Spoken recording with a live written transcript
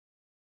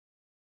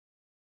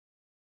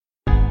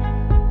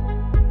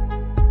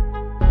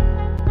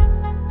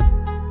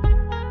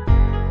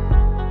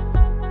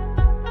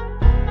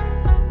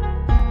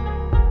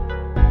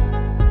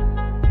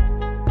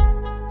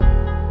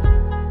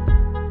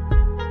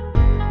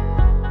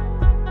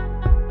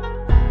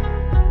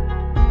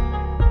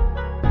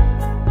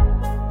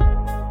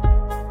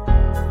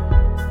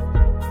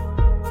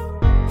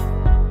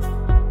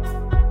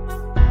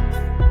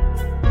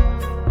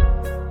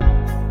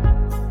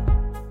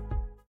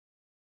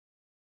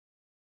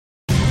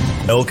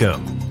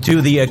Welcome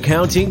to the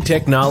Accounting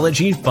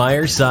Technology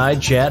Fireside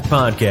Chat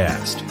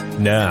Podcast.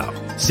 Now,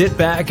 sit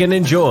back and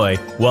enjoy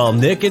while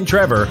Nick and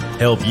Trevor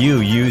help you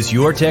use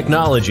your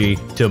technology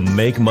to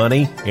make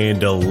money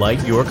and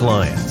delight your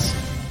clients.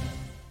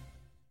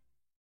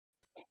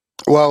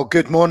 Well,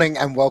 good morning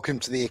and welcome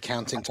to the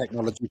Accounting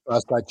Technology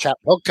Fireside Chat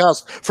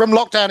Podcast from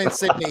lockdown in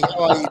Sydney.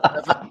 How are you,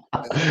 Trevor?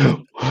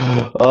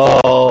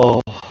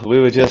 Oh, we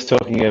were just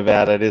talking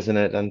about it, isn't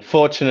it?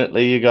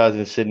 Unfortunately, you guys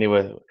in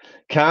Sydney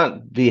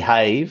can't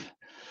behave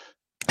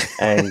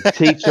and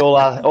teach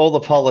all the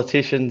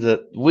politicians that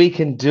we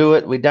can do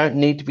it. We don't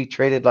need to be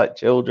treated like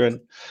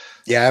children.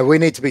 Yeah, we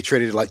need to be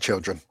treated like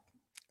children.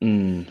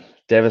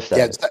 Devastating.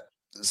 Yeah,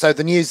 so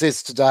the news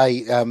is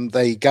today,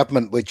 the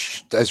government,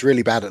 which is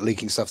really bad at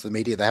leaking stuff to the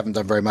media, they haven't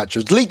done very much,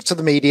 has leaked to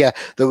the media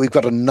that we've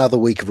got another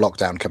week of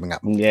lockdown coming up.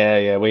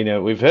 Yeah, we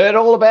know. We've heard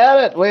all about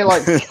it. We're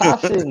like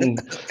cussing.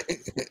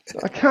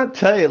 I can't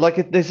tell you.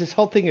 There's this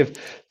whole thing of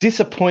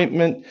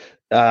disappointment.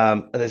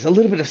 There's a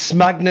little bit of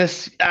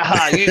smugness.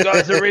 You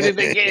guys are in it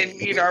again.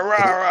 Rah,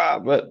 rah.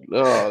 But,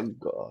 oh,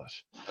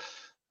 gosh.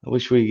 I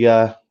wish we...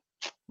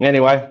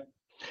 Anyway,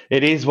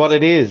 it is what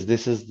it is.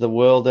 This is the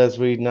world as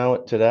we know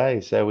it today.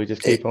 So we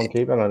just keep on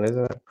keeping on,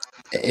 isn't it?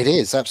 It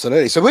is,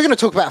 absolutely. So we're going to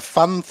talk about a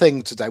fun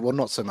thing today. Well,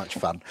 not so much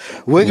fun.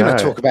 We're going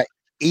to talk about,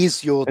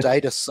 is your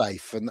data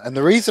safe? And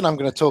the reason I'm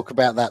going to talk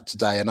about that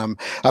today, and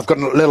I've got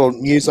a little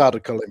news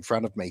article in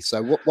front of me.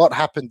 So what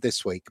happened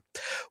this week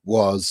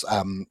was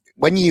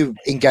when you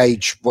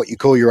engage what you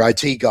call your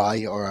IT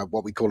guy or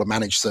what we call a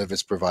managed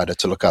service provider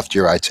to look after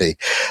your IT,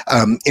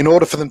 in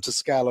order for them to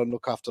scale and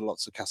look after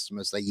lots of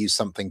customers, they use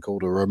something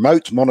called a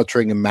remote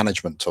monitoring and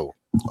management tool,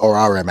 or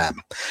RMM.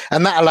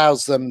 And that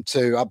allows them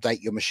to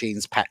update your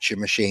machines, patch your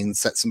machines,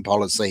 set some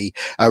policy,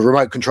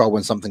 remote control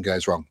when something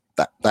goes wrong.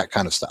 That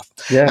kind of stuff.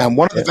 Yeah. And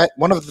one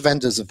of the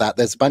vendors of that,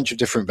 there's a bunch of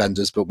different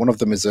vendors, but one of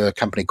them is a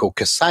company called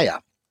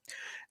Kaseya.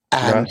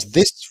 And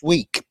this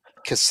week,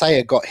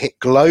 Kaseya got hit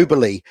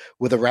globally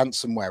with a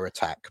ransomware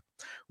attack,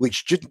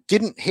 which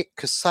didn't hit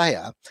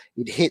Kaseya,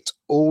 it hit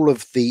all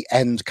of the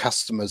end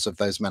customers of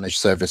those managed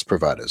service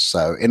providers.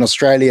 So in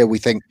Australia, we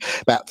think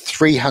about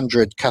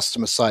 300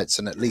 customer sites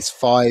and at least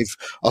 5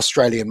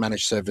 Australian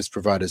managed service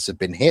providers have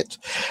been hit.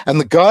 And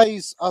the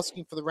guys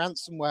asking for the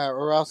ransomware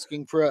are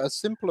asking for a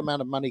simple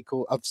amount of money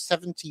of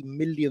 $70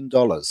 million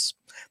to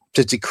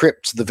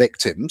decrypt the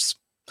victims.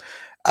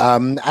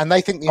 And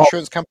they think the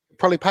insurance company will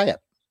probably pay it.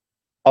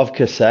 Of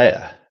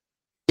Kaseya?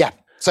 Yeah.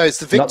 So it's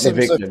the victims. Not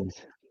the victims.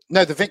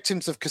 The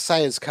victims of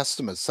Kaseya's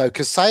customers. So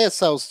Kaseya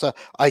sells to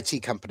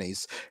IT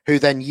companies who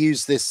then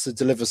use this to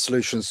deliver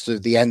solutions to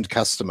the end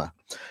customer.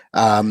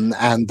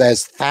 And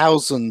there's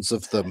thousands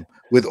of them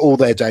with all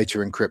their data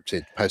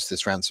encrypted post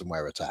this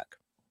ransomware attack.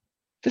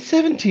 For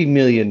 $70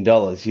 million,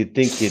 you'd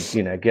think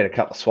you'd get a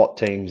couple of SWAT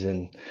teams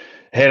and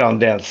head on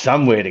down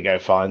somewhere to go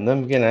find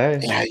them, Yeah,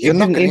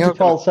 didn't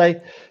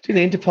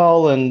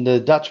Interpol and the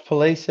Dutch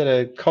police at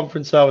a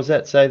conference I was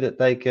at say that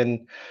they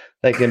can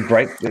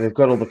break, they've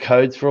got all the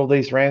codes for all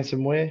these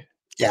ransomware?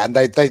 Yeah, and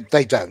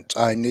they don't.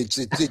 I mean,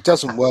 it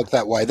doesn't work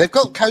that way. They've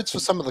got codes for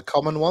some of the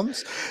common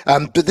ones,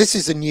 but this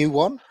is a new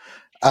one.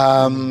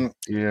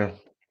 Yeah.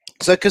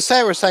 So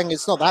Kaseya is saying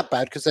it's not that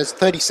bad because there's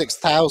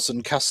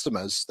 36,000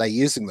 customers, they're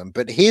using them.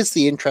 But here's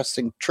the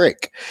interesting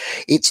trick.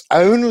 It's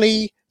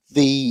only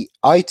the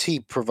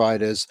IT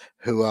providers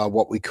who are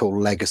what we call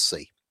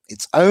legacy.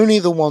 It's only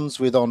the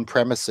ones with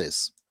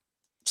on-premises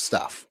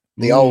stuff.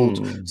 The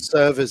old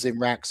servers in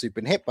racks who've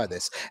been hit by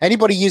this.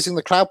 Anybody using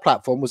the cloud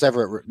platform was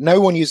ever at risk. No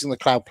one using the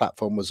cloud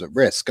platform was at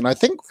risk. And I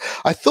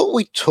thought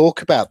we'd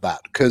talk about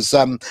that because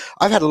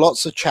I've had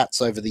lots of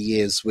chats over the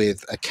years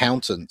with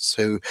accountants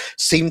who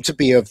seem to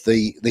be of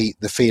the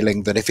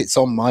feeling that if it's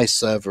on my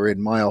server in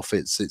my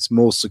office, it's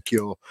more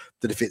secure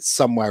than if it's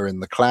somewhere in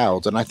the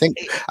cloud. And I think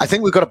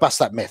we've got to bust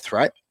that myth,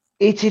 right?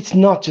 It's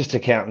not just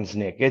accountants,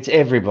 Nick. It's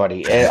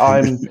everybody.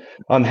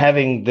 I'm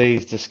having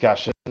these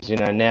discussions,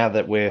 now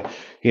that we're,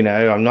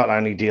 I'm not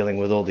only dealing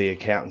with all the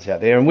accountants out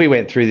there, and we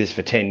went through this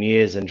for 10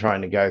 years and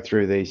trying to go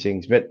through these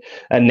things,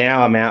 and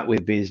now I'm out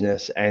with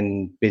business,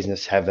 and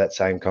business have that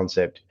same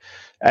concept.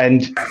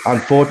 And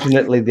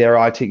unfortunately, the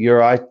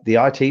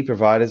IT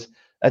providers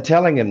are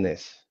telling them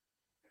this.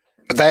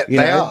 They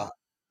are.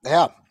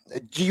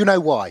 Do you know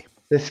why?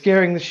 They're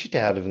scaring the shit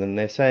out of them.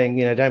 They're saying,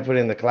 don't put it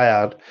in the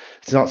cloud.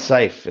 It's not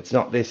safe. It's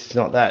not this. It's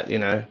not that,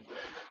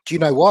 Do you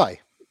know why?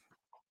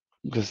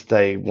 Because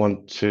they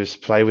want to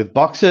play with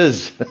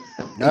boxes.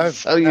 No,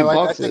 sell you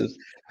boxes.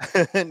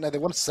 No, they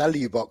want to sell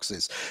you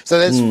boxes. So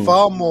there's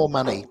far more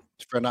money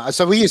for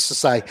so we used to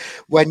say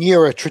when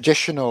you're a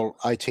traditional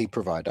IT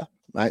provider,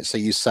 right? So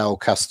you sell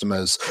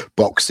customers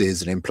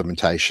boxes and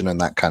implementation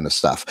and that kind of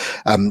stuff.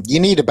 You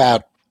need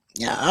about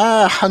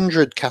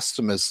 100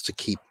 customers to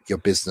keep your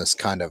business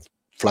kind of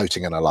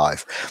floating and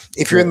alive.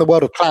 If you're in the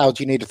world of cloud,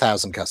 you need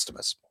 1,000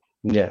 customers.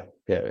 Yeah.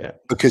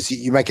 Because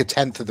you make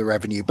 1/10 of the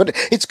revenue, but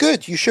it's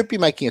good. You should be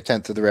making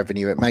 1/10 of the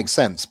revenue. It makes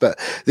sense. But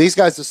these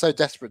guys are so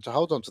desperate to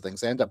hold on to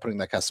things, they end up putting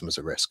their customers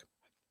at risk.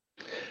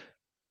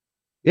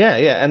 Yeah,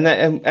 yeah,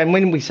 and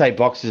when we say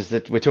boxes,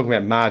 that we're talking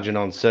about margin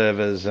on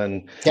servers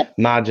and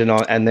margin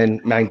on, and then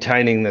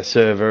maintaining the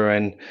server,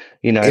 and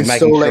making sure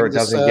Installing it the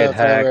doesn't get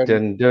server hacked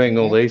and doing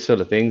all these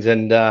sort of things,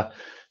 and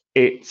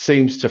it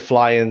seems to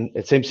fly and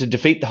it seems to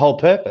defeat the whole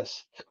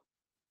purpose.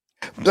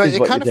 Is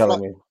what you're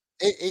telling me.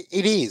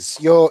 It is.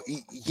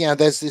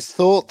 There's this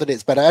thought that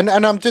it's better, and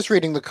I'm just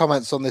reading the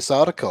comments on this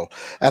article,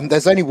 and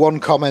there's only one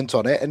comment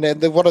on it, and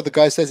then one of the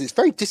guys says it's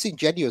very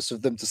disingenuous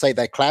of them to say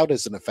their cloud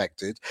isn't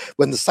affected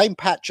when the same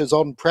patch as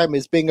on-prem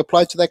is being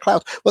applied to their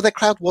cloud. Well, their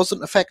cloud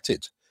wasn't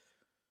affected.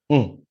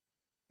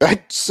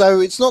 Right? So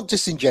it's not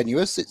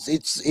disingenuous.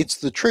 It's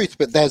the truth.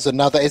 But there's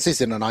another. This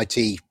is in an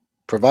IT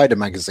provider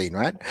magazine,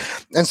 right?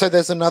 And so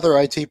there's another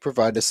IT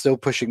provider still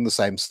pushing the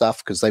same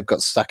stuff because they've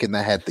got stuck in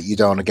their head that you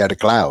don't want to go to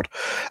cloud.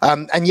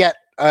 And yet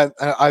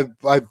I've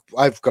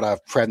got a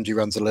friend who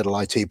runs a little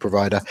IT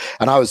provider,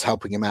 and I was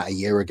helping him out a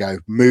year ago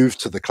move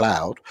to the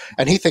cloud,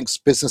 and he thinks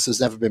business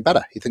has never been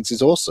better. He thinks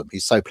it's awesome.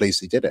 He's so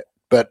pleased he did it.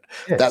 But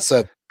that's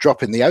a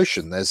drop in the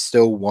ocean. There's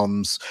still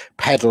ones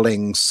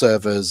peddling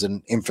servers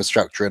and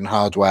infrastructure and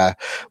hardware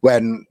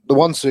when the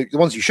ones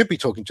you should be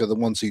talking to are the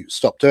ones who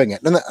stop doing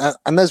it.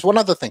 And there's one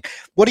other thing.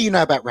 What do you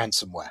know about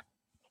ransomware?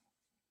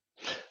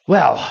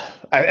 Well,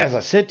 as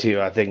I said to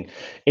you, I think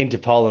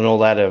Interpol and all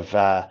that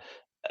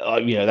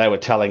they were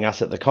telling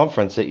us at the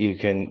conference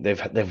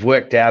that they've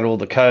worked out all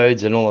the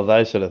codes and all of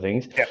those sort of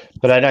things.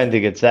 But I don't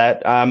think it's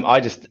that.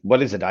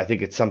 What is it? I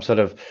think it's some sort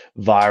of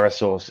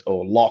virus or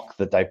lock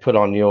that they put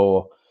on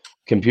your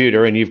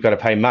computer, and you've got to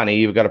pay money.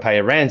 You've got to pay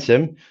a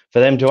ransom for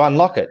them to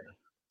unlock it.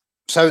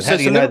 So how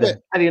do you know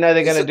they're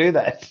going to do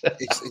that?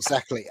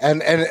 Exactly.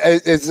 And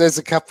there's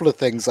a couple of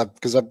things,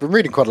 because I've been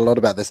reading quite a lot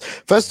about this.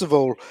 First of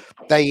all,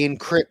 they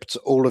encrypt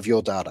all of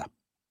your data.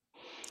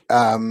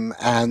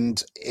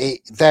 And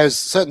there's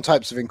certain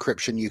types of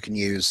encryption you can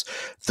use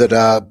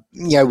that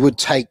would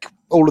take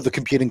all of the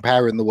computing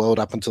power in the world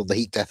up until the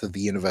heat death of the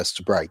universe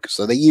to break.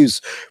 So they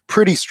use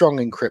pretty strong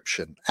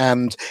encryption.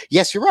 And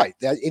yes, you're right.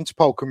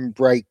 Interpol can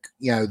break,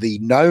 the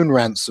known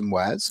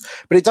ransomwares,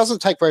 but it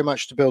doesn't take very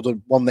much to build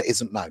one that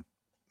isn't known.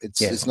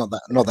 It's not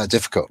that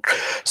difficult.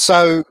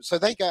 So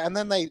they go, and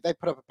then they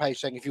put up a page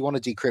saying if you want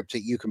to decrypt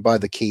it, you can buy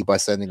the key by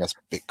sending us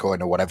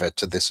Bitcoin or whatever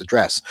to this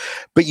address.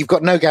 But you've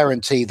got no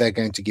guarantee they're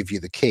going to give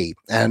you the key.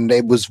 And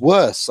it was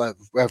worse. A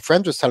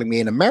friend was telling me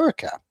in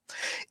America,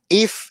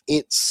 if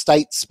it's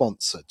state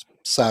sponsored,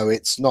 so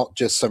it's not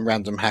just some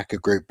random hacker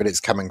group, but it's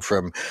coming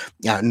from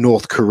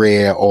North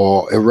Korea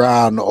or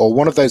Iran or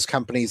one of those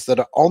companies that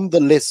are on the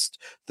list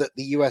that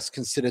the US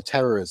consider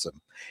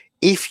terrorism.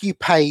 If you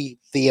pay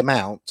the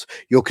amount,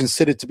 you're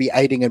considered to be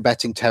aiding and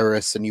abetting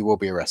terrorists, and you will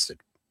be arrested.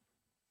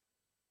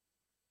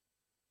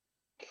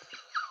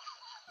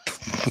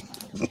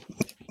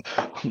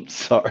 I'm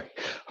sorry.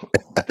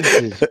 This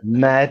is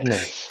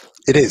madness.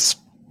 It is.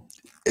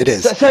 It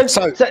is.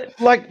 So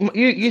like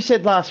you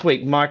said last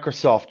week,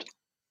 Microsoft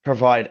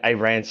provide a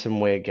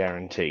ransomware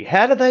guarantee.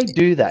 How do they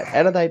do that?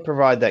 How do they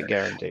provide that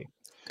guarantee?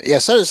 Yeah.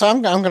 So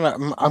I'm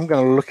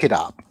gonna look it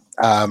up.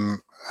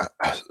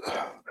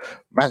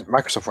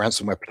 Microsoft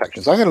ransomware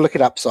protections. I'm going to look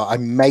it up so I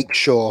make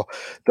sure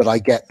that I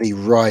get the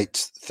right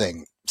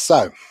thing.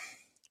 So,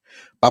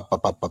 all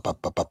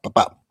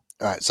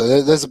right.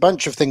 So there's a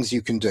bunch of things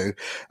you can do,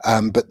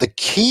 but the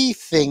key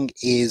thing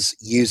is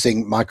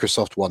using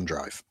Microsoft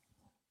OneDrive.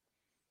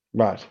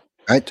 Right.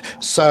 Right.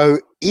 So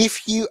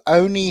if you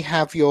only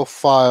have your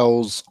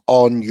files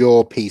on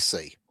your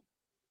PC,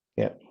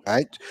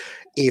 right.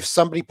 If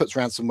somebody puts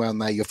ransomware on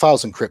there, your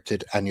file's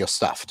encrypted and you're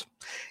stuffed.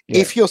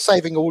 If you're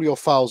saving all your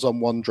files on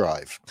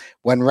OneDrive,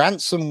 when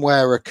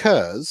ransomware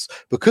occurs,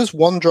 because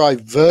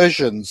OneDrive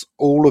versions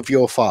all of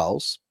your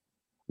files,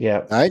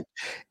 right?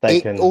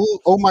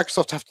 All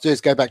Microsoft have to do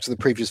is go back to the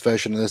previous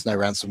version, and there's no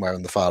ransomware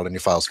in the file, and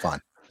your file's fine.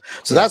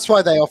 So that's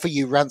why they offer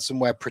you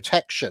ransomware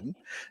protection.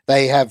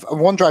 They have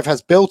OneDrive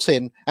has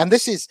built-in, and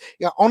this is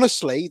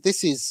honestly,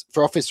 this is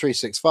for Office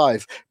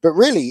 365, but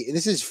really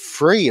this is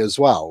free as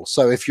well.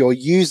 So if you're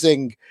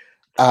using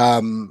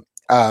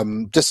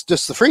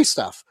just the free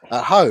stuff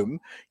at home,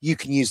 you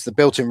can use the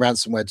built-in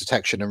ransomware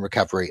detection and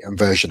recovery and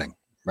versioning,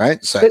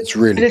 right? So it's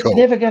really cool. It's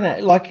never gonna,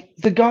 like,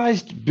 the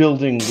guys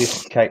building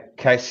this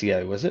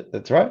Casio, was it?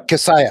 That's right.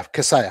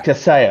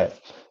 Kaseya.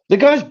 The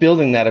guys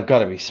building that have got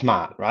to be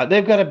smart, right?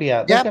 They've got to be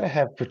out. They've got to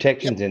have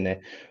protections in there.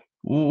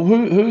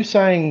 Who's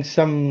saying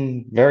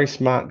some very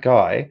smart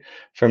guy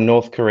from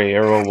North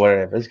Korea or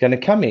wherever is going to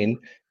come in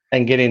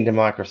and get into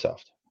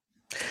Microsoft?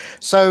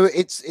 So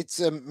it's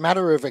a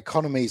matter of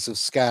economies of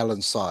scale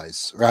and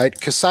size, right?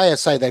 Kaseya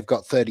say they've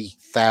got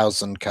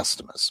 30,000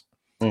 customers.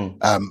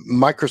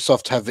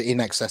 Microsoft have in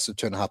excess of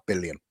 2.5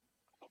 billion.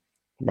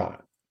 Right.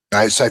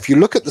 So if you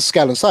look at the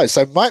scale and size,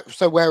 so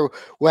where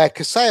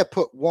Kaseya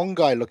put one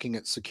guy looking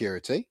at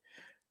security,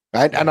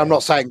 right? And I'm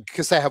not saying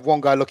Kaseya have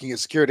one guy looking at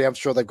security. I'm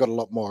sure they've got a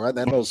lot more, right?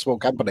 They're not a small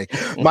company.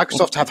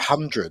 Microsoft have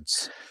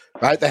hundreds.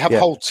 Right, they have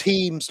whole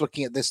teams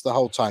looking at this the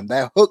whole time.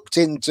 They're hooked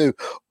into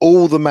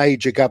all the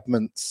major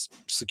government's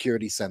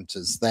security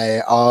centers.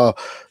 They are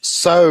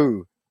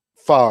so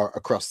far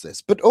across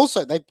this, but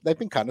also they've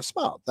been kind of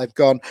smart. They've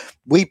gone,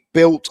 we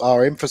built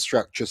our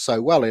infrastructure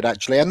so well, it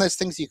actually, and there's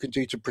things you can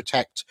do to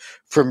protect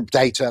from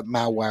data,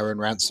 malware, and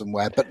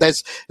ransomware. But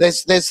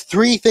there's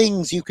three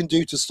things you can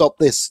do to stop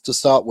this to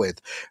start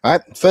with.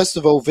 Right? First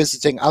of all,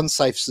 visiting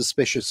unsafe,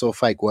 suspicious, or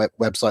fake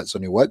websites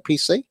on your work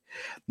PC.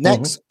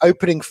 Next,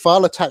 opening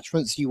file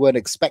attachments you weren't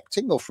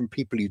expecting or from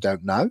people you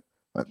don't know.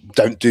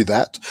 Don't do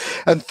that.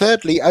 And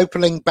thirdly,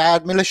 opening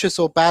bad, malicious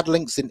or bad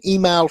links in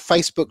email,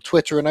 Facebook,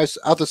 Twitter, and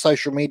other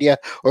social media,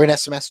 or in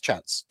SMS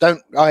chats.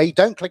 Don't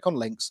click on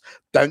links.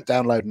 Don't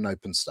download and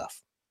open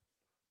stuff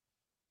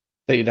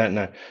that you don't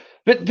know.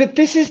 But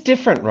this is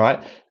different, right?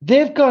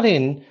 They've got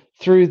in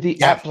through the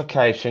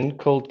application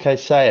called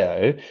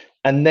Kaseya,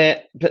 and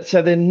they're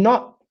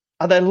not.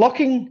 Are they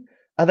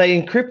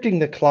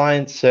encrypting the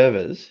client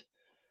servers?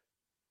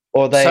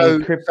 Or they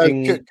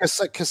encrypting...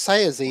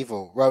 Kaseya is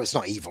evil. Well, it's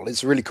not evil.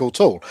 It's a really cool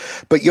tool.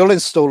 But you'll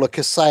install a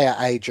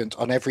Kaseya agent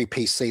on every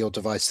PC or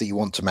device that you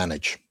want to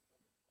manage.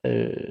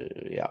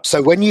 Yeah.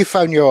 So when you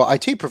phone your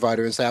IT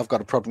provider and say, I've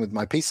got a problem with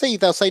my PC,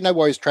 they'll say, no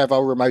worries, Trev,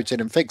 I'll remote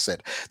in and fix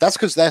it. That's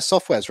because their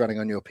software is running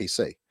on your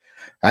PC.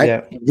 Right?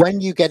 Yeah.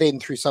 When you get in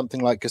through something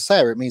like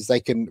Kaseya, it means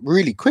they can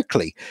really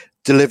quickly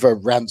deliver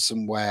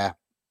ransomware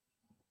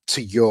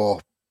to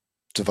your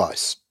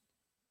device.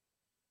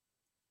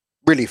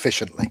 Really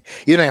efficiently.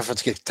 You don't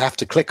have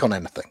to click on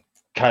anything.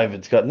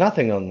 COVID's got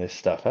nothing on this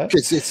stuff, eh?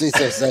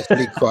 It's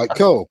actually quite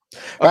cool,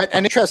 right?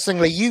 And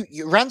interestingly, you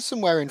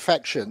ransomware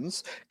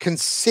infections can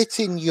sit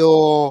in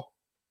your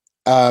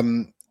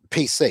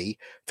PC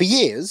for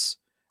years,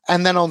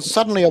 and then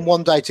suddenly on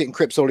one date it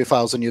encrypts all your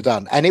files and you're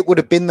done. And it would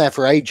have been there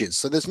for ages,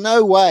 so there's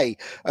no way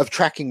of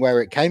tracking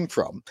where it came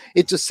from.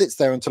 It just sits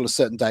there until a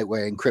certain date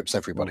where it encrypts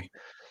everybody.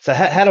 So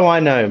how do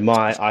I know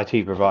my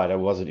IT provider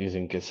wasn't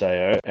using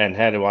Kaseya, and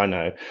how do I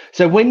know?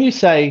 So when you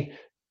say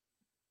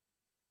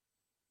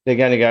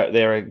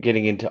they're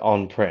getting into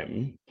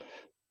on-prem,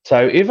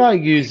 so if I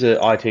use an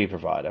IT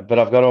provider, but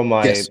I've got all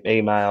my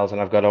emails and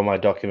I've got all my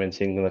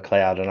documents in the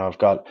cloud and I've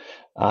got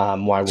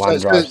my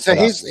OneDrive. So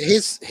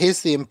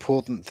here's the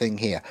important thing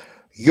here.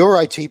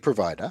 Your IT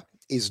provider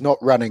is not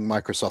running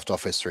Microsoft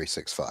Office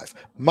 365.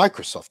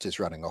 Microsoft is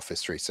running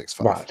Office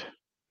 365.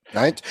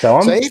 Right? So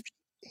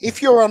if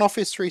you're on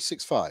Office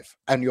 365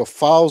 and your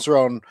files are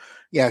on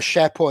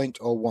SharePoint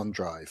or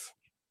OneDrive,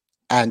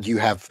 and you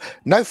have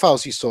no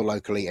files you store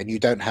locally and you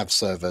don't have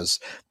servers,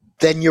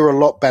 then you're a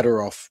lot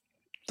better off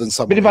than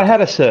someone. But if I had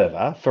a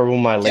server for all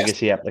my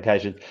legacy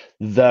applications,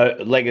 the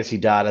legacy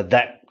data,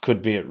 that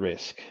could be at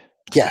risk.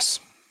 Yes.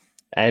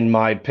 And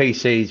my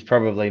PCs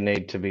probably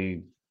need to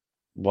be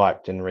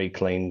wiped and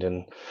re-cleaned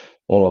and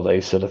all of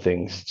these sort of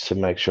things to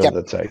make sure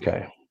that's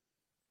okay.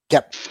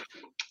 Yep.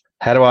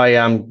 How do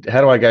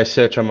I go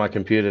search on my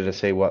computer to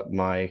see what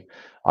my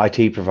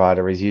IT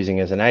provider is using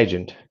as an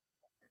agent?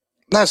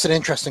 That's an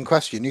interesting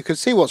question. You can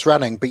see what's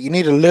running, but you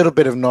need a little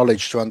bit of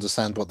knowledge to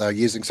understand what they're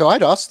using. So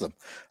I'd ask them.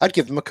 I'd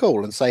give them a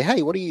call and say,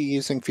 hey, what are you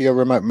using for your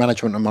remote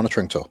management and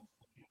monitoring tool?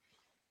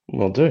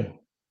 Will do.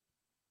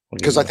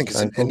 Because I think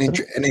it's an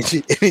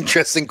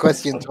interesting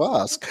question to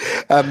ask,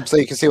 so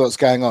you can see what's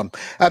going on.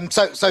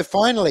 So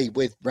finally,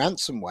 with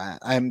ransomware,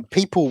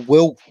 people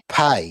will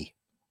pay.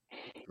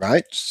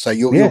 Right, so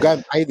you'll go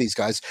and pay these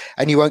guys,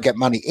 and you won't get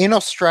money. In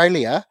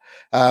Australia,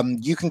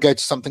 you can go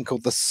to something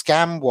called the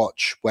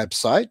ScamWatch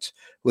website,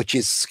 which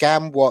is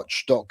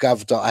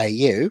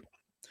scamwatch.gov.au,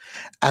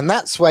 and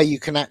that's where you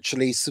can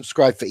actually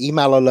subscribe for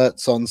email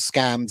alerts on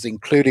scams,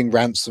 including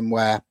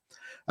ransomware,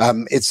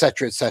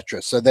 etc.,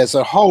 etc. So there's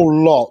a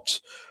whole lot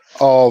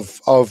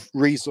of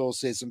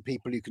resources and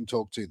people you can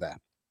talk to there.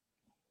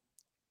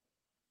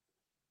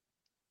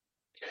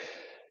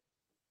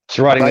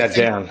 So writing that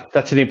down.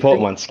 That's an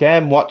important one.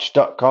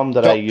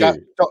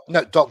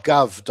 Scamwatch.com.au.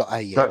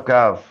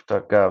 .gov.au.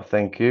 .gov.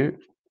 Thank you.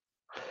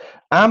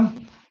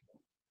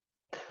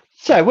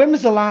 So when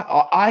was the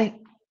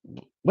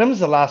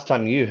last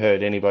time you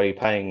heard anybody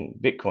paying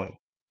Bitcoin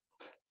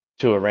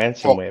to a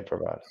ransomware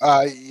provider?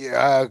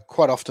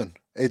 Quite often.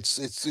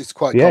 It's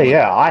quite common.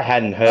 Yeah. I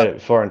hadn't heard it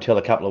before until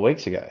a couple of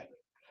weeks ago.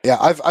 Yeah,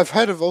 I've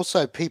heard of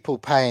also people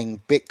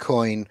paying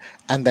Bitcoin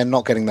and then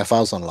not getting their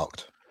files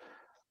unlocked.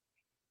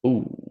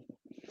 Ooh.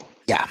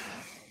 Yeah.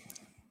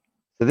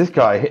 So this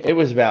guy, it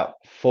was about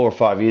 4 or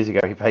 5 years ago,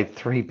 he paid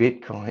 3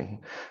 Bitcoin.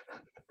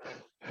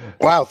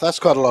 Wow, that's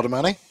quite a lot of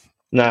money.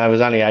 No, it was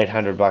only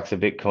 $800 a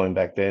Bitcoin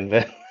back then.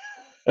 But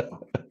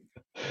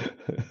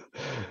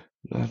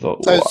I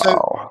thought, wow.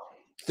 So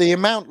the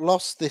amount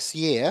lost this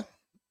year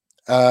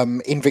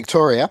in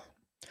Victoria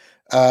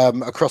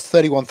across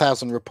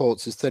 31,000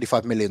 reports is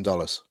 $35 million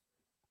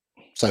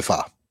so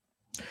far.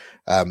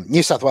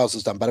 New South Wales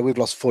has done better. We've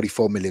lost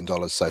 $44 million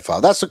so far.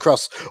 That's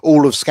across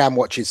all of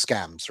ScamWatch's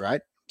scams,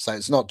 right? So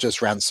it's not just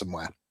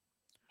ransomware.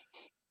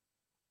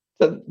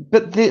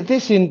 But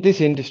this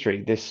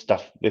industry, this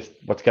stuff,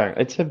 what's going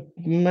on, it's a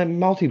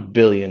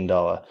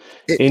multi-billion-dollar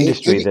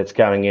industry that's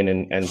going in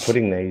and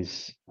putting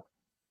these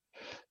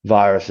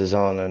viruses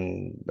on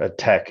and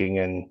attacking.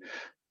 And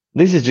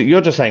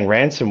you're just saying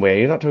ransomware.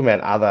 You're not talking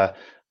about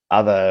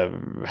other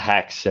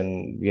hacks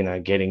and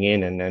getting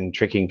in and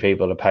tricking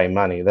people to pay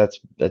money.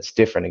 That's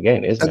different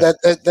again, isn't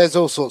it? There's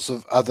all sorts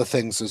of other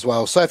things as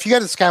well. So if you go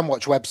to the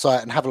ScamWatch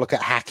website and have a look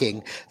at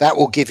hacking, that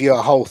will give you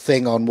a whole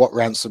thing on what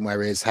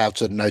ransomware is, how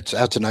to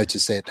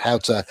notice it, how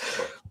to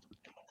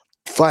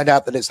find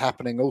out that it's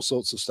happening, all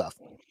sorts of stuff.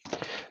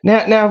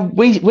 Now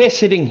we're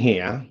sitting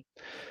here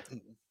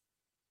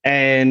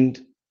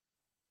and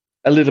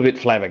a little bit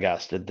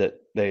flabbergasted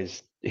that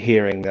there's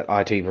hearing that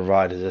IT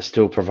providers are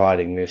still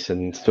providing this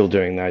and still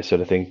doing those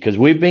sort of things, because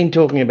we've been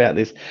talking about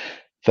this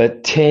for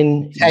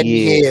 10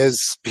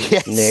 years.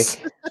 Yes. Nick.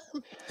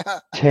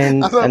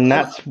 10, and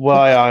that's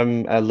why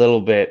I'm a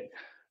little bit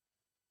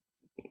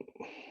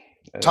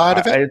tired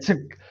of it.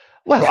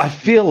 I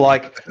feel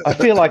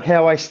like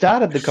how I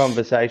started the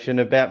conversation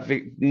about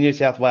New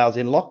South Wales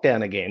in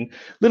lockdown again, a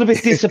little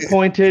bit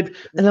disappointed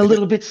and a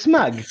little bit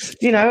smug.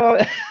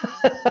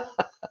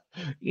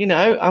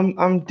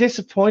 I'm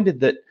disappointed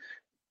that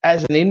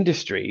as an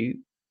industry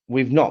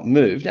we've not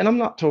moved, and I'm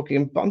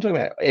talking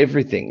about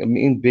everything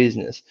in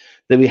business,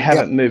 that we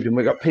haven't moved, and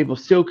we've got people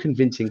still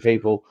convincing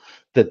people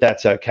that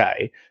that's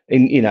okay,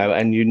 and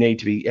and you need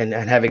to be and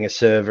having a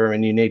server,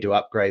 and you need to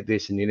upgrade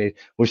this, and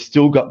we've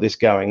still got this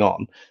going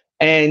on.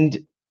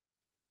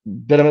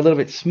 But I'm a little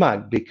bit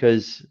smug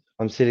because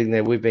I'm sitting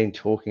there, we've been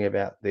talking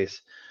about this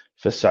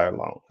for so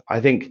long.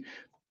 I think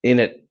in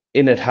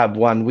at Hub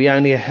One, we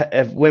only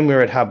when we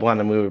were at Hub One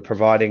and we were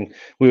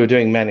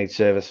doing managed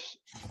services,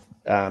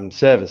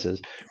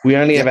 we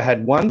only ever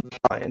had one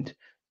client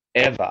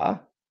ever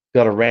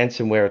got a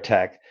ransomware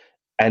attack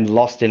and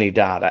lost any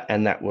data,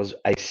 and that was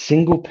a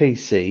single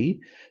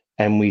PC.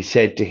 And we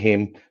said to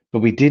him, but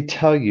we did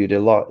tell you to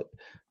log.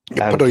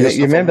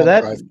 You remember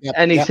that? Yep.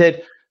 And he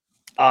said,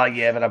 oh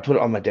yeah, but I put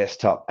it on my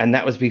desktop, and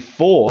that was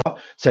before.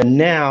 So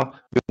now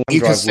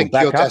you can sync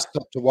your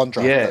desktop to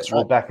OneDrive. Yeah, that's right.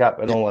 We'll back up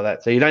and all of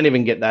that. So you don't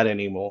even get that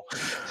anymore.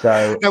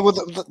 So no, well,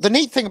 the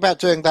neat thing about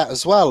doing that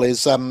as well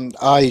is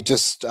I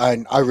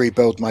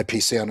rebuild my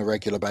PC on a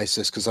regular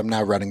basis because I'm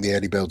now running the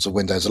early builds of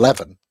Windows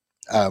 11.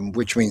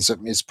 Which means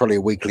it's probably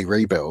a weekly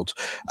rebuild.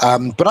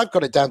 But I've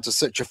got it down to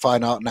such a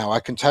fine art now. I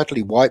can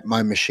totally wipe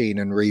my machine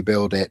and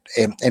rebuild it.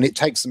 And it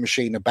takes the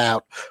machine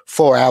about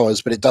 4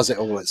 hours, but it does it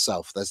all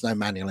itself. There's no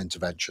manual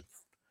intervention.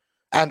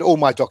 And all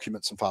my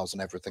documents and files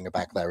and everything are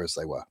back there as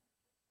they were.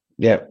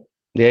 Yeah.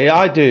 Yeah,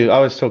 I do. I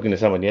was talking to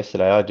someone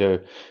yesterday. I do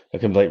a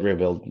complete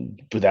rebuild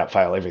without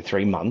fail every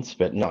 3 months,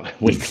 but not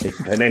weekly.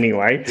 But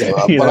anyway,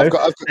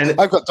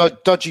 I've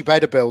got dodgy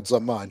beta builds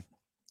on mine.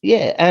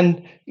 Yeah,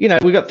 and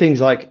we've got things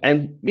like,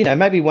 and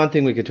maybe one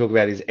thing we could talk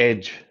about is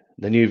Edge,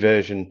 the new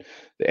version,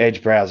 the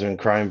Edge browser and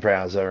Chrome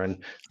browser,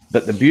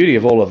 but the beauty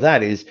of all of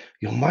that is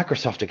your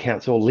Microsoft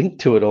account's all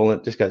linked to it all,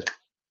 and it just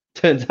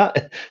turns out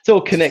it's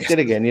all connected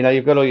again.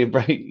 You've got all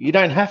you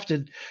don't have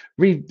to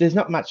there's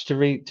not much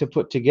to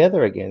put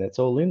together again. It's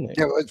all in there.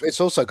 Yeah,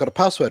 it's also got a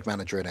password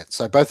manager in it.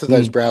 So both of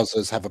those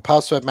browsers have a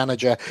password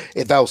manager.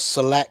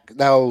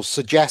 They'll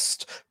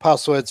suggest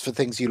passwords for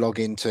things you log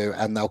into,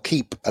 and they'll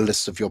keep a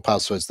list of your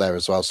passwords there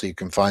as well, so you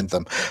can find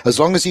them. As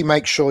long as you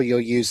make sure you're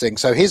using.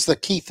 So here's the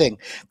key thing,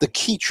 the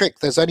key trick.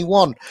 There's only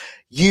one: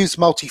 use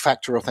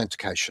multi-factor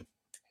authentication.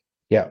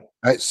 Yeah.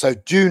 Right, so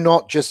do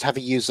not just have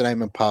a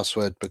username and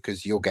password,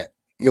 because you'll get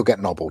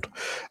nobbled.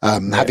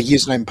 Have a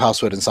username and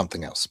password and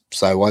something else.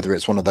 So whether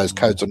it's one of those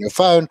codes on your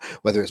phone,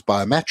 whether it's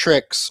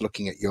biometrics,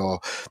 looking at your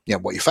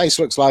what your face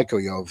looks like, or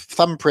your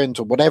thumbprint,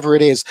 or whatever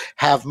it is,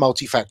 have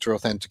multi-factor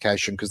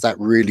authentication, because that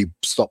really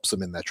stops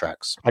them in their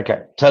tracks.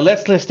 Okay, so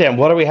let's list down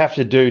what do we have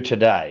to do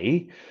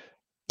today.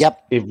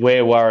 Yep. If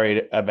we're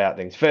worried about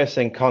things, first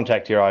thing,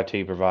 contact your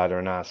IT provider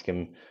and ask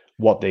them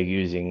what they're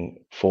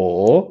using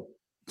for.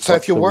 So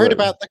if you're worried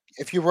about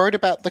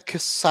the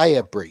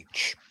Kaseya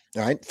breach,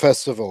 right?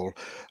 First of all,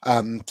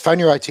 phone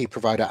your IT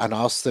provider and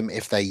ask them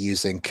if they're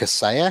using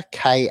Kaseya,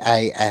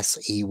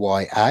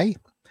 Kaseya,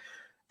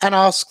 and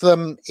ask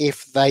them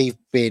if they've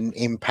been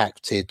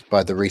impacted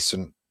by the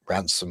recent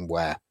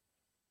ransomware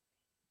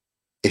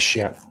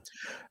issue. Yeah.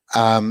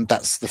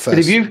 That's the first.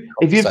 But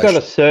if you've got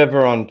a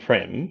server on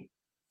prem,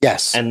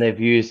 yes, and they've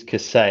used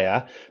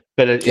Kaseya,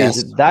 but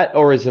is it that,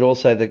 or is it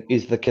also the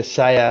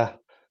Kaseya?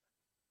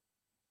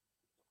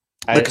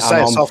 The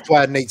Kaseya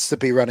software needs to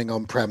be running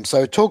on-prem.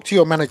 So talk to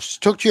your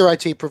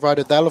IT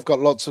provider. They'll have got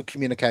lots of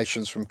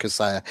communications from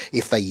Kaseya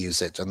if they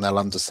use it, and they'll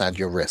understand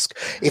your risk.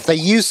 If they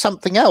use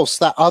something else,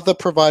 that other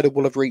provider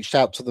will have reached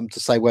out to them to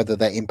say whether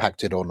they're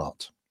impacted or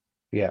not.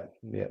 Yeah.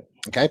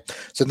 Okay.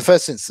 So in the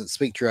first instance,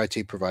 speak to your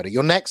IT provider.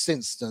 Your next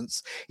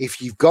instance,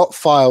 if you've got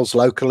files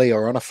locally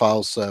or on a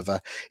file server,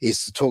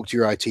 is to talk to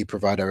your IT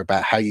provider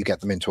about how you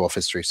get them into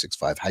Office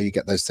 365, how you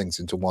get those things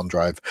into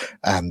OneDrive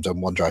and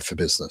OneDrive for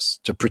Business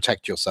to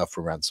protect yourself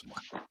from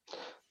ransomware.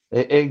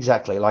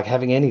 Exactly. Like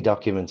having any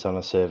documents on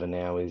a server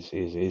now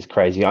is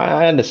crazy.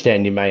 I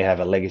understand you may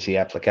have a legacy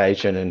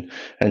application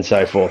and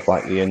so forth,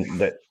 like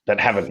that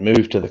haven't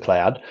moved to the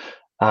cloud.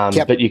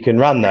 But you can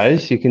run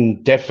those. You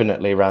can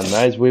definitely run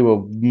those. We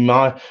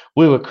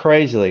were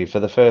crazily for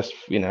the first,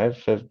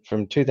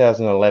 from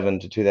 2011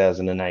 to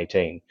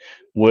 2018,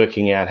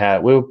 working out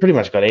how we pretty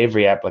much got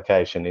every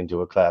application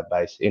into a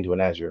cloud-based, into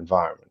an Azure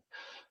environment.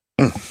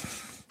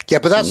 Yeah,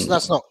 but that's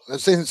not.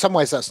 In some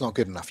ways, that's not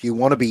good enough. You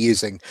want to be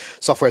using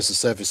software as a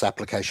service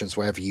applications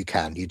wherever you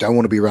can. You don't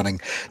want to be running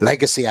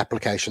legacy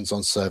applications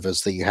on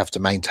servers that you have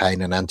to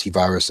maintain and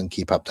antivirus and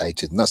keep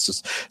updated. And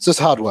it's just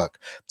hard work.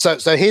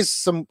 So here's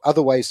some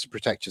other ways to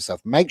protect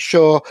yourself. Make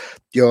sure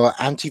your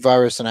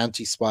antivirus and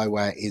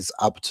anti-spyware is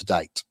up to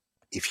date.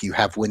 If you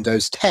have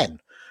Windows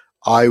 10,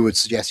 I would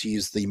suggest you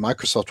use the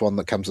Microsoft one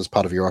that comes as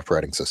part of your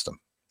operating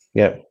system.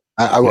 Yeah.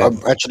 I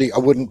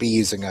wouldn't be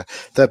using a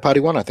third-party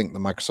one. I think the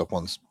Microsoft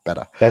one's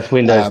better. That's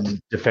Windows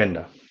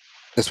Defender.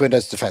 It's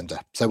Windows Defender.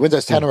 So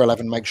Windows 10 or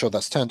 11, make sure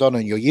that's turned on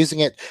and you're using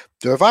it.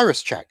 Do a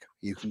virus check.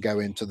 You can go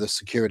into the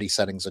security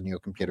settings on your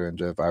computer and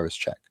do a virus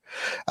check.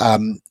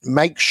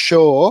 Make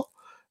sure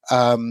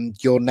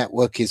your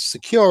network is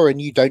secure and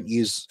you don't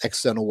use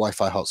external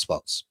Wi-Fi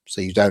hotspots.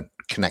 So you don't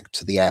connect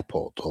to the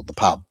airport or the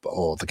pub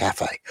or the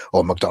cafe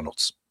or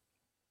McDonald's.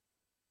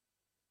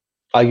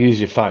 I use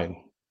your phone.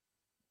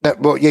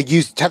 Well, you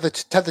use tether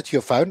to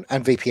your phone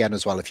and VPN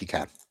as well if you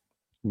can.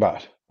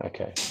 Right.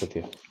 Okay. With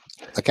you.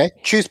 Okay.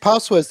 Choose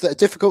passwords that are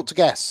difficult to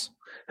guess.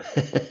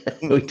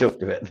 We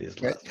talked about this.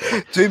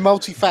 Do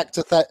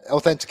multi-factor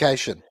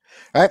authentication.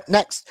 All right.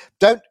 Next,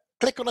 don't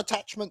click on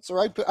attachments or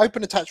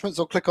open attachments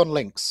or click on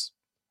links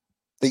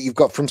that you've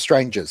got from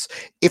strangers.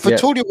 If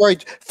at all you're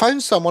worried,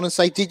 phone someone and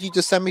say, "Did you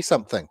just send me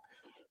something?"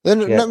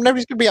 Then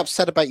nobody's going to be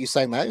upset about you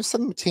saying that.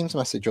 Send them a Teams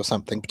message or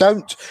something.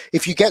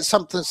 If you get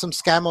some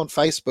scam on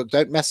Facebook,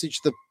 don't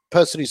message the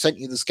person who sent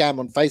you the scam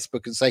on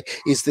Facebook and say,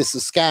 "Is this a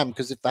scam?"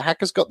 Because if the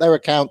hacker's got their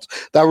account,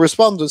 they'll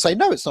respond and say,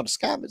 "No, it's not a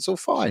scam. It's all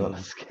fine. It's not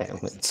a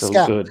scam. It's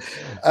all good."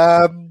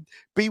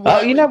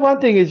 One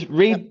thing is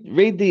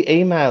read the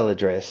email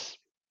address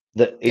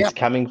that it's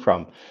coming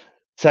from.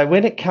 So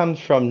when it comes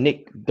from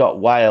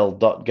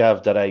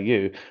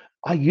nick.whale.gov.au,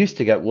 I used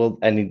to go,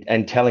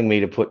 and telling me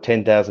to put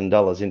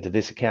 $10,000 into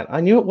this account.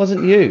 I knew it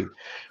wasn't you.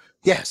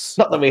 Yes.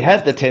 Not that we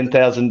had the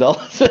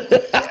 $10,000.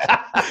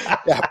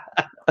 Yeah.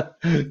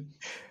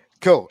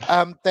 Cool.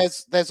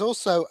 There's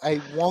also a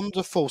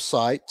wonderful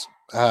site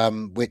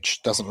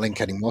which doesn't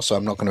link anymore, so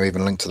I'm not going to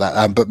even link to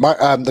that. But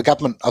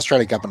the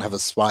Australian government have a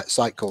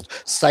site called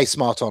Stay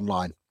Smart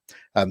Online.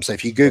 So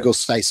if you Google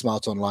Stay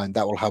Smart Online,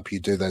 that will help you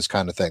do those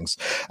kind of things.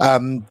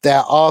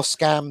 There are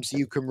scams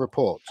you can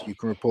report. You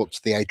can report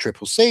to the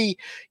ACCC.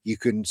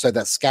 So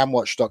that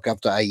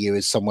scamwatch.gov.au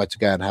is somewhere to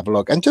go and have a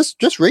look and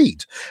just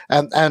read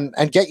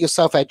and get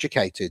yourself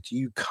educated.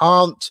 You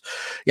can't,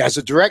 as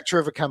a director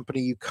of a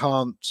company, you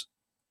can't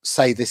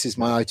say this is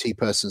my IT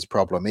person's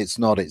problem. It's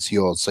not, it's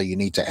yours. So you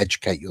need to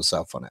educate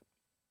yourself on it.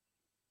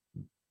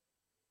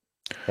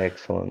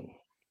 Excellent.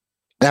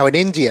 Now in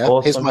India,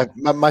 awesome.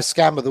 Here's my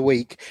scam of the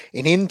week.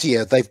 In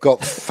India, they've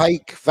got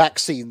fake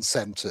vaccine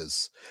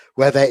centers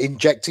where they're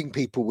injecting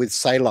people with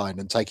saline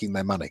and taking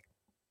their money.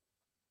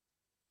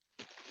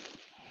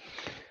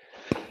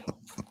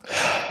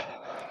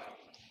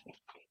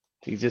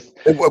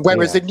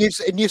 Whereas in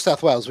New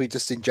South Wales, we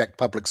just inject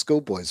public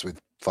school boys with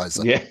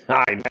Pfizer. Yeah,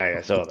 I know.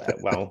 I saw that.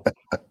 Well,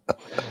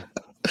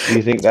 do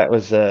you think that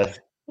was?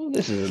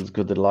 This is a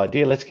good little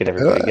idea. Let's get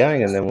everybody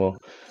going, and then we'll.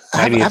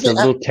 Maybe it's a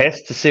little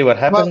test to see what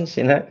happens,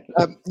 I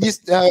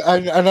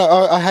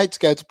hate to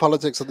go to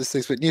politics on this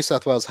thing, but New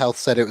South Wales Health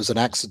said it was an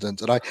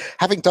accident. And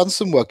having done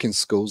some work in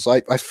schools,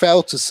 I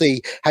failed to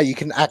see how you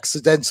can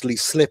accidentally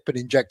slip and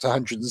inject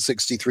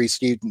 163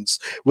 students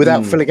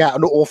without filling out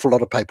an awful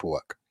lot of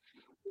paperwork.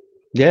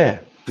 Yeah,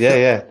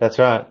 that's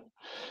right.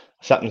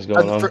 Something's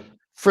going on.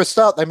 For a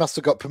start, they must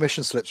have got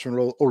permission slips from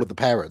all of the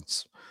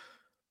parents.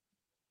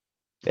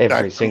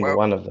 Every single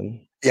one of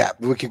them. Yeah,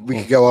 we could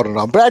go on and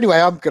on. But anyway,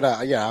 I'm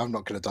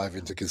not gonna dive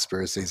into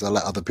conspiracies. I'll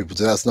let other people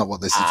do. That's not what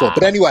this is for.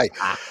 But anyway,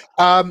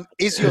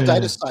 is your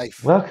data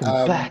safe?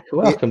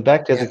 Welcome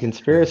back to the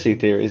conspiracy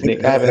theories,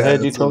 Nick. I haven't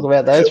heard you talk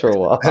about those for a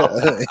while.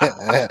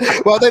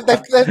 Well,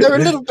 they're a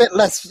little bit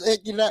less.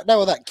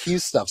 All that Q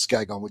stuff's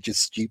going on, which is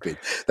stupid.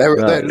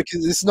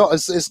 It's not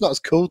as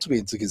cool to be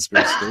into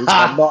conspiracy theories.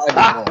 I'm not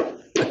anymore.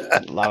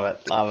 Love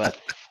it.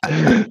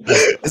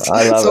 It's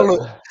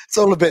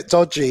all a bit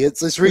dodgy.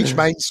 It's reached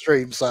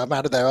mainstream, so I'm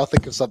out of there. I'll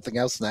think of something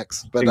else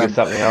next. But think of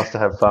something else to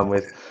have fun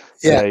with.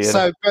 Yeah.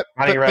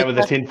 Running around with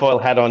a tinfoil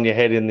hat on your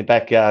head in the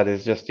backyard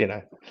is just,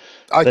 the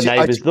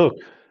neighbours look.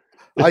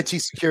 IT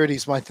security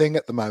is my thing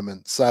at the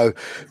moment, so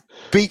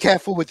be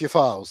careful with your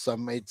files.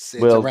 It's a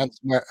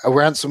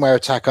ransomware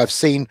attack.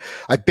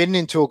 I've been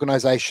into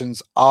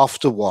organisations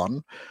after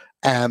one.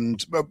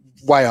 And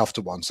way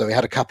after one. So we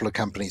had a couple of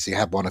companies who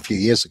had one a few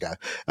years ago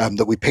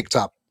that we picked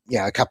up,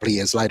 a couple of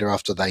years later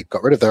after they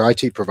got rid of their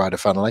IT provider,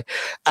 funnily.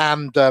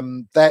 And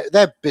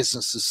their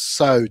business is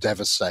so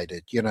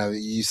devastated.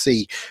 You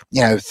see,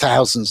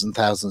 thousands and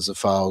thousands of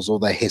files, all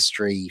their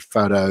history,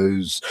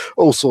 photos,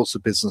 all sorts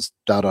of business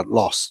data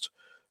lost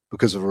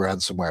because of a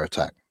ransomware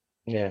attack.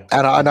 Yeah.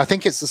 And I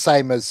think it's the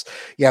same as,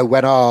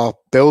 when our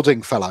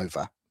building fell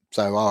over.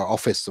 So our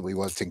office that we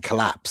worked in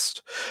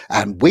collapsed,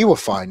 and we were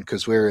fine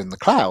because we were in the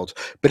cloud.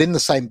 But in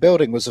the same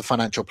building was a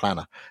financial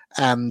planner,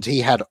 and he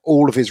had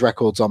all of his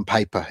records on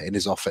paper in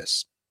his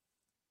office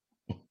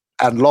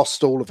and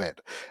lost all of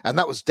it. And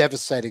that was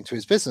devastating to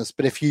his business.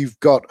 But if you've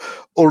got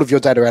all of your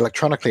data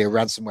electronically, a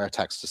ransomware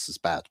attack's just as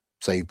bad.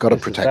 So you've got to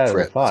protect for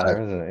it. Fire,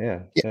 so, isn't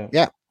it?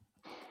 Yeah.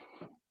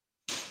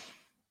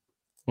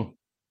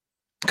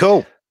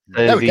 Cool.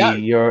 So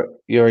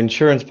your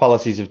insurance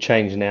policies have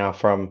changed now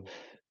from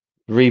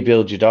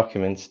rebuild your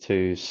documents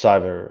to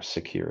cyber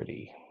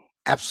security.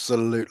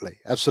 Absolutely.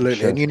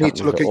 Insurance And you need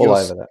to look at all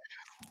over that.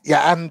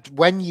 Yeah, and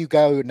when you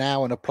go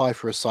now and apply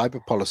for a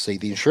cyber policy,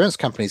 the insurance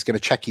company is going to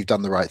check you've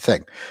done the right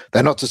thing.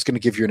 They're not just going to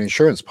give you an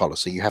insurance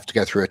policy. You have to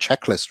go through a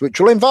checklist, which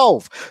will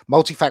involve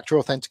multi-factor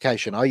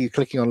authentication. Are you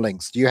clicking on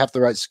links? Do you have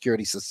the right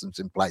security systems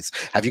in place?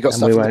 Have you got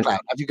stuff in the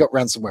cloud? Have you got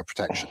ransomware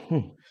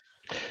protection?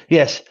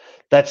 Yes,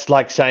 that's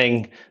like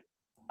saying,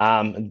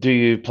 do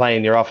you play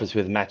in your office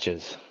with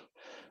matches?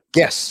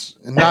 Yes.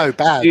 No,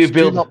 bad.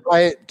 Do not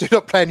play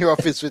in your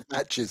office with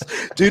matches.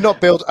 Do not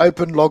build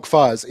open log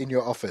fires in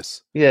your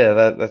office. Yeah,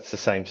 that's the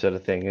same sort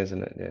of thing,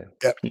 isn't it?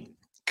 Yeah.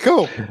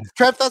 Cool.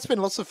 Trev, that's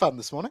been lots of fun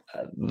this morning.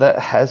 That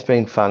has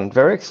been fun.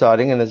 Very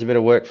exciting, and there's a bit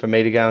of work for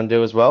me to go and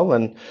do as well,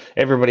 and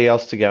everybody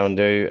else to go and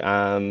do.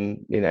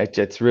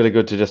 It's really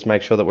good to just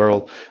make sure that we're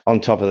all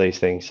on top of these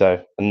things.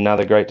 So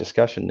another great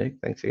discussion, Nick.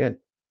 Thanks again.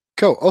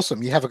 Cool.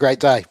 Awesome. You have a great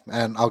day,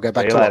 and I'll go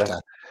back to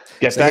lockdown.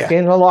 Get back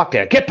in the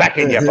lockdown. Get back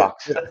in your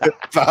box.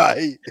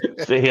 Bye.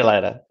 See you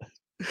later.